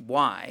reasons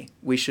why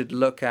we should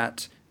look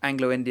at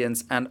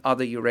Anglo-Indians and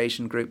other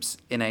Eurasian groups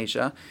in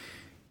Asia.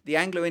 The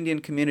Anglo-Indian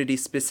community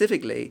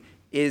specifically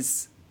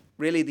is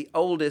really the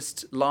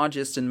oldest,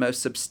 largest, and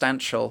most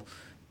substantial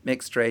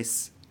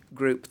mixed-race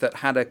group that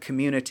had a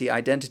community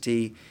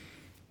identity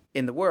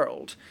in the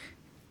world.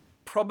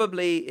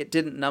 Probably it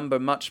didn't number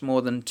much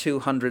more than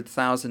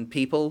 200,000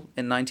 people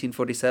in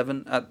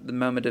 1947 at the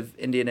moment of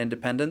Indian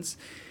independence.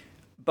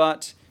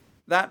 But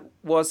that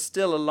was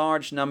still a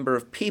large number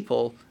of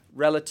people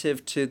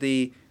relative to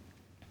the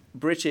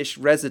British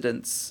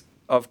residents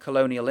of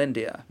colonial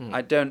India.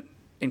 I don't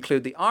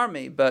include the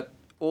army, but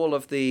all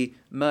of the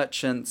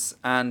merchants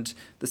and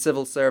the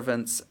civil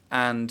servants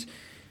and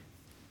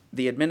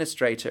the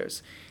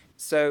administrators.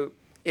 So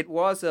it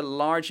was a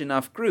large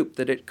enough group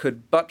that it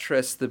could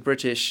buttress the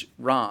British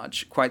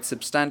Raj quite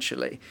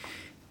substantially.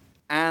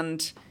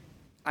 And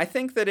I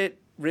think that it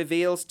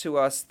reveals to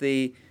us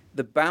the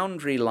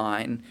boundary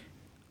line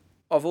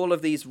of all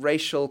of these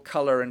racial,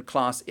 color, and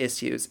class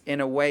issues in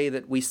a way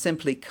that we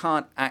simply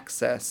can't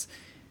access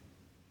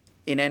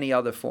in any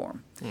other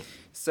form.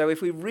 So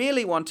if we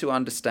really want to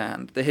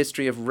understand the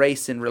history of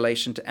race in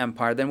relation to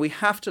empire, then we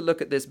have to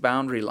look at this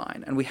boundary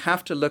line, and we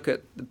have to look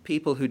at the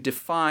people who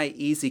defy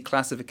easy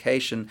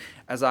classification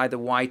as either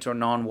white or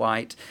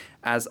non-white,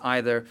 as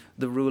either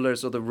the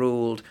rulers or the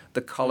ruled,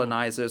 the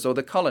colonizers or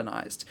the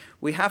colonized.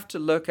 We have to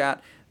look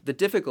at the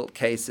difficult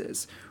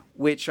cases,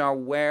 which are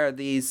where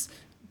these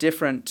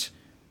different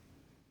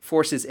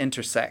forces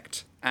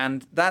intersect.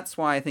 And that's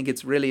why I think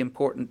it's really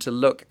important to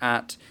look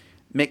at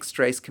mixed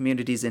race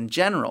communities in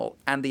general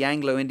and the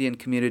Anglo-Indian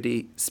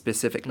community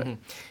specifically.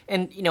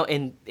 And,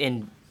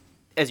 in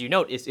as you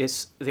note,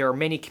 there are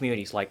many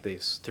communities like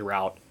this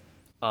throughout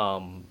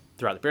the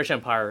British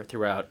Empire,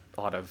 throughout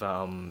a lot of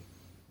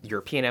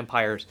European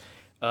empires.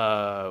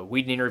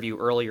 We did an interview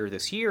earlier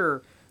this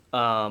year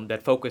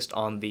that focused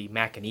on the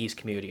Macanese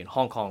community in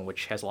Hong Kong,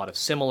 which has a lot of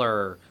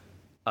similar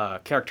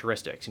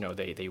characteristics.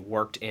 They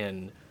worked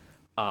in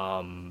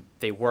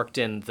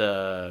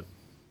the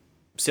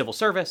civil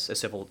service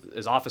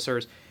as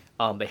officers.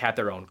 They had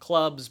their own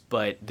clubs,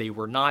 but they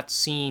were not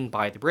seen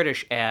by the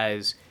British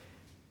as,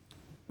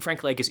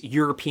 frankly, I guess,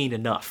 European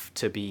enough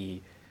to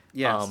be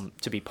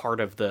part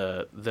of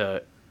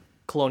the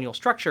colonial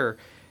structure.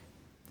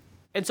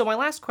 And so my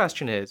last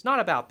question is not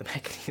about the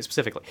Macanese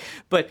specifically,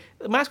 but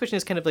my last question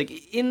is kind of like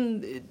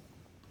we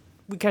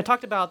kind of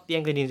talked about the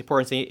Anglo-Indian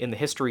importance in the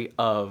history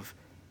of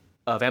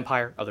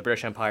empire, of the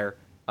British Empire,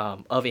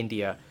 of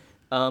India.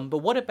 But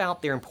what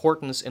about their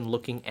importance in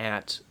looking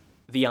at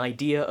the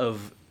idea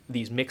of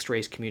these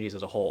mixed-race communities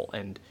as a whole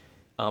and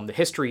the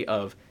history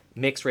of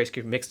mixed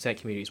descent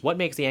communities? What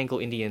makes the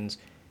Anglo-Indians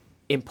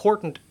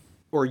important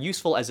or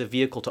useful as a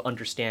vehicle to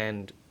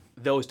understand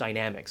those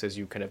dynamics, as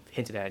you kind of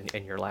hinted at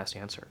in your last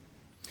answer?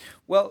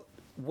 Well,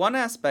 one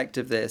aspect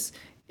of this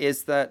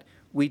is that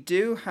we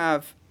do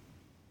have,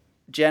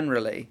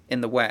 generally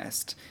in the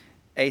West,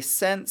 a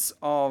sense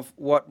of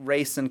what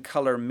race and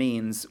color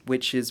means,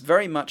 which is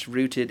very much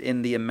rooted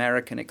in the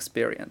American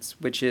experience,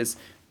 which is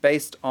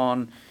based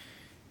on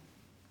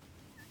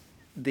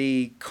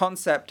the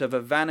concept of a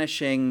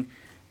vanishing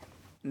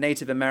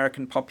Native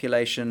American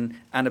population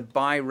and a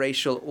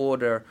biracial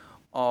order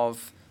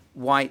of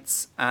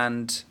whites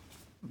and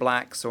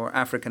blacks or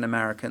African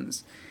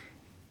Americans.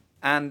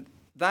 And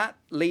that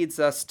leads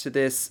us to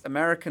this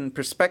American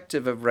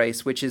perspective of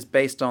race, which is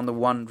based on the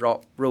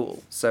one-drop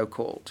rule,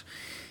 so-called.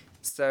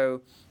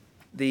 So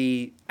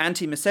the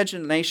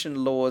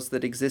anti-miscegenation laws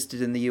that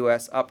existed in the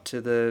U.S. up to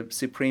the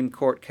Supreme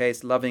Court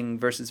case Loving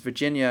versus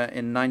Virginia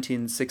in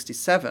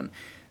 1967,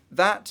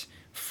 that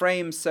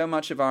frames so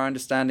much of our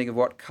understanding of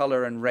what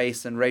color and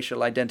race and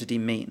racial identity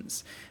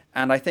means.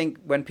 And I think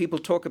when people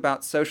talk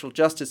about social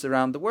justice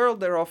around the world,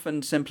 they're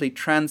often simply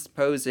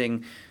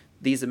transposing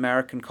these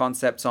American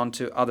concepts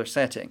onto other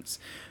settings.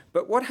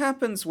 But what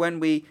happens when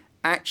we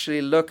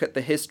actually look at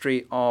the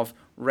history of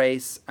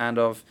race and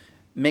of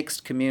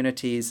mixed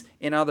communities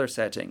in other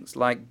settings,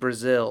 like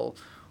Brazil,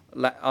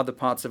 other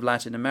parts of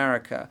Latin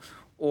America,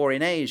 or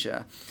in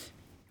Asia?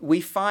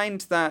 We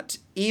find that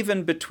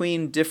even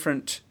between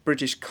different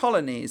British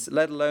colonies,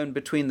 let alone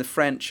between the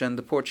French and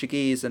the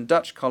Portuguese and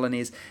Dutch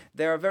colonies,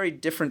 there are very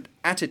different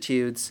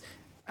attitudes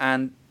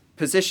and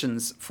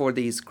positions for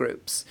these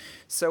groups.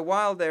 So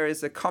while there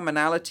is a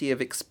commonality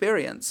of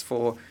experience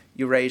for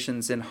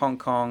Eurasians in Hong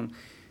Kong,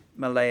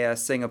 Malaya,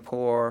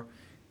 Singapore,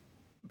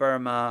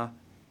 Burma,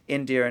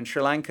 India, and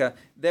Sri Lanka,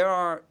 there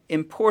are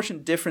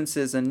important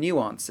differences and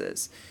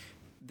nuances.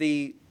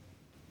 The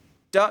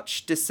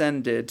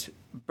Dutch-descended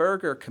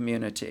Burgher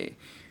community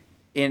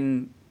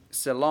in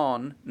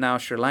Ceylon, now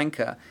Sri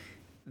Lanka,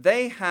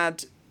 they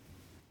had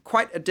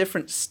quite a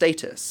different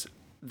status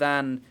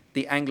than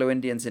the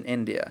Anglo-Indians in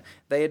India.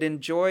 They had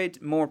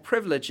enjoyed more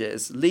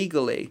privileges,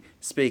 legally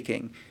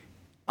speaking,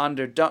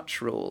 under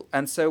Dutch rule.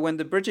 And so when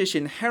the British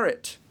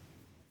inherit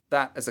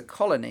that as a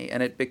colony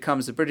and it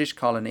becomes a British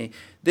colony,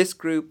 this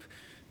group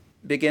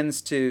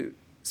begins to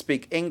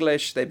speak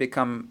English, they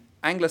become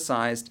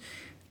anglicized,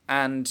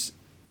 and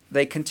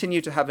they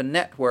continue to have a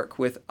network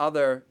with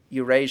other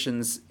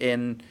Eurasians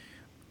in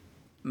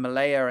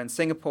Malaya and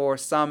Singapore.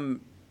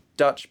 Some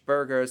Dutch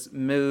burghers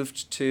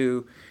moved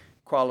to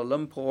Kuala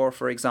Lumpur,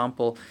 for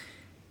example.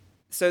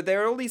 So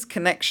there are all these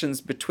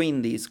connections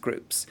between these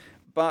groups.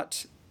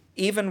 But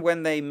even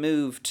when they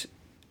moved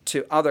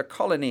to other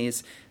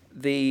colonies,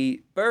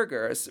 the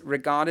burghers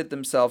regarded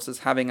themselves as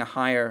having a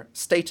higher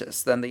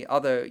status than the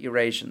other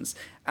Eurasians.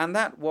 And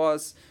that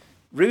was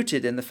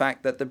rooted in the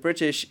fact that the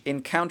British,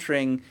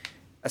 encountering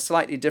a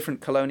slightly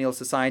different colonial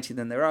society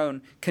than their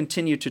own,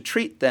 continued to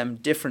treat them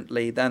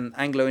differently than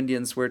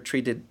Anglo-Indians were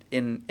treated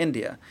in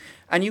India.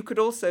 And you could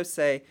also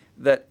say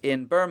that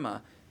in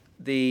Burma,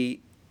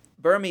 the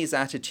Burmese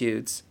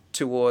attitudes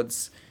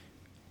towards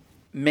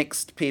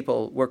mixed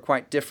people were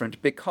quite different,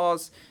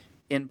 because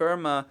in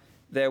Burma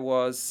there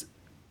was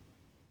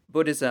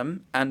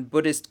Buddhism and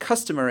Buddhist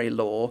customary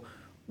law,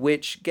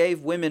 which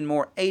gave women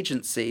more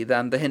agency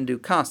than the Hindu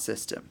caste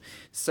system,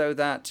 so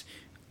that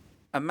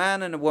a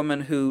man and a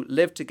woman who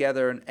lived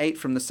together and ate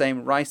from the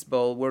same rice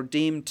bowl were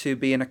deemed to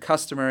be in a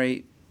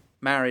customary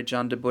marriage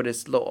under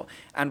Buddhist law.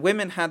 And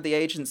women had the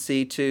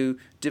agency to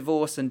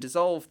divorce and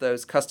dissolve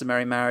those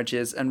customary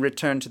marriages and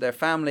return to their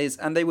families,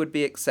 and they would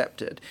be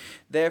accepted.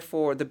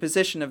 Therefore, the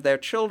position of their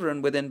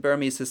children within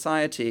Burmese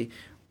society,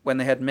 when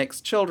they had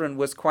mixed children,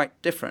 was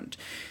quite different.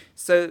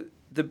 So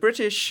the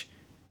British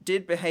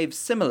did behave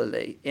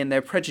similarly in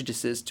their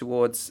prejudices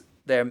towards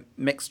their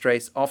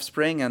mixed-race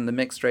offspring and the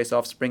mixed-race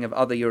offspring of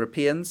other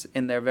Europeans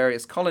in their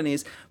various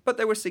colonies, but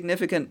there were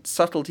significant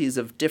subtleties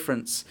of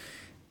difference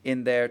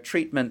in their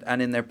treatment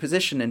and in their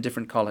position in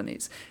different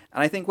colonies.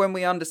 And I think when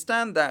we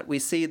understand that, we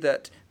see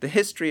that the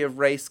history of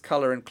race,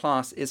 color, and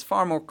class is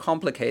far more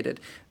complicated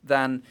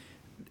than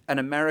an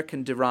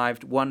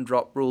American-derived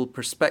one-drop rule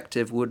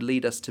perspective would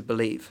lead us to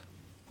believe.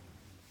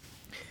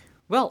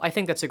 Well, I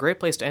think that's a great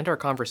place to end our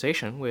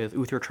conversation with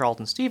Uther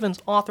Charlton Stevens,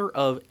 author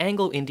of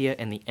Anglo-India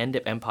and the End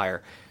of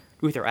Empire.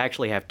 Uther, I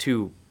actually have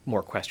two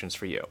more questions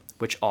for you,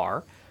 which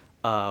are,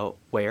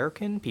 where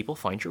can people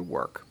find your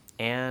work?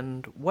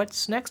 And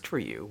what's next for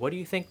you? What do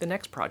you think the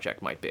next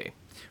project might be?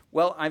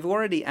 Well, I've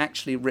already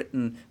actually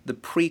written the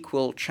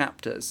prequel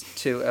chapters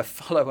to a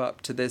follow-up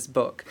to this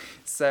book,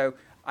 so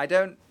I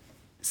don't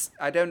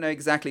know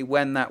exactly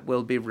when that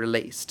will be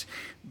released,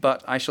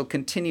 but I shall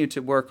continue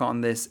to work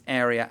on this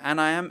area, and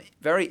I am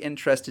very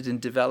interested in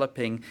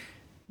developing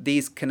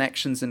these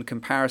connections and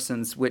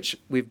comparisons which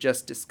we've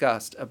just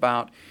discussed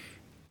about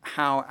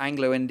how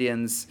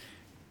Anglo-Indians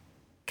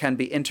can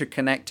be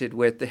interconnected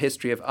with the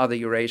history of other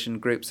Eurasian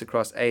groups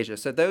across Asia.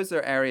 So those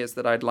are areas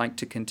that I'd like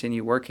to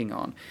continue working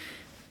on.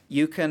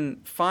 You can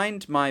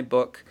find my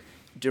book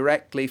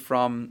directly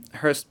from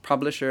Hurst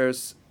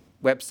Publishers'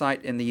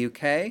 website in the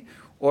UK,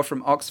 or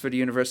from Oxford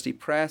University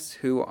Press,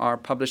 who are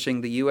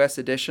publishing the US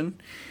edition,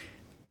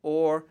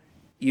 or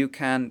you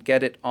can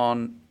get it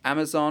on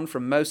Amazon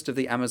from most of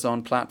the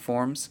Amazon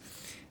platforms,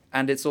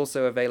 and it's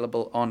also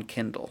available on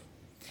Kindle.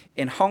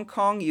 In Hong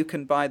Kong, you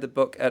can buy the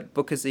book at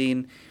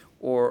Bookazine,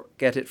 or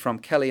get it from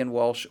Kelly &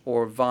 Walsh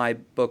or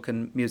Vibe Book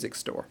and Music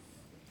Store.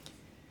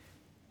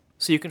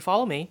 So you can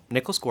follow me,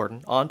 Nicholas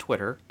Gordon, on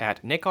Twitter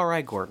at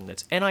NickRIGordon.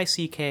 That's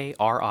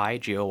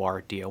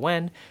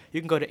NickRIGordon.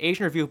 You can go to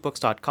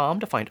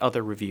AsianReviewBooks.com to find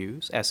other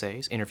reviews,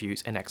 essays,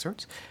 interviews, and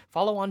excerpts.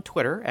 Follow on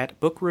Twitter at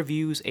Book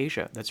Reviews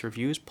Asia. That's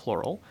reviews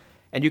plural.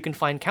 And you can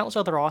find countless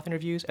other author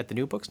interviews at the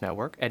New Books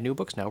Network at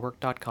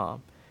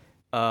newbooksnetwork.com.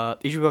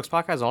 Asian Books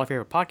Podcast is on all your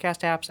favorite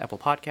podcast apps, Apple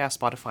Podcasts,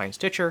 Spotify, and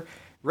Stitcher.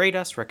 Rate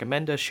us,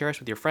 recommend us, share us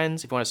with your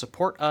friends if you want to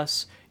support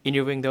us in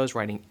doing those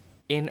writing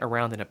in,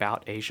 around, and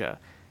about Asia.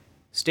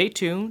 Stay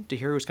tuned to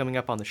hear who's coming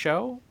up on the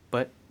show,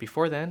 but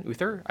before then,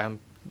 Uther,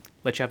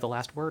 let you have the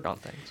last word on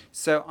things.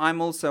 So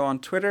I'm also on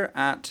Twitter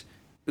at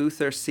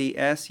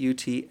UtherCS,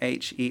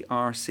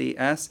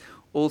 UTHERCS,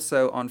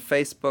 also on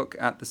Facebook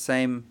at the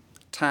same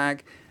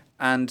tag,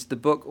 and the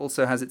book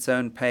also has its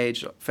own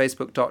page,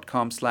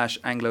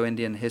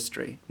 facebook.com/Anglo-Indian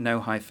History,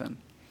 no hyphen.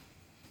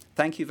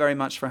 Thank you very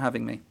much for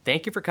having me.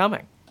 Thank you for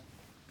coming.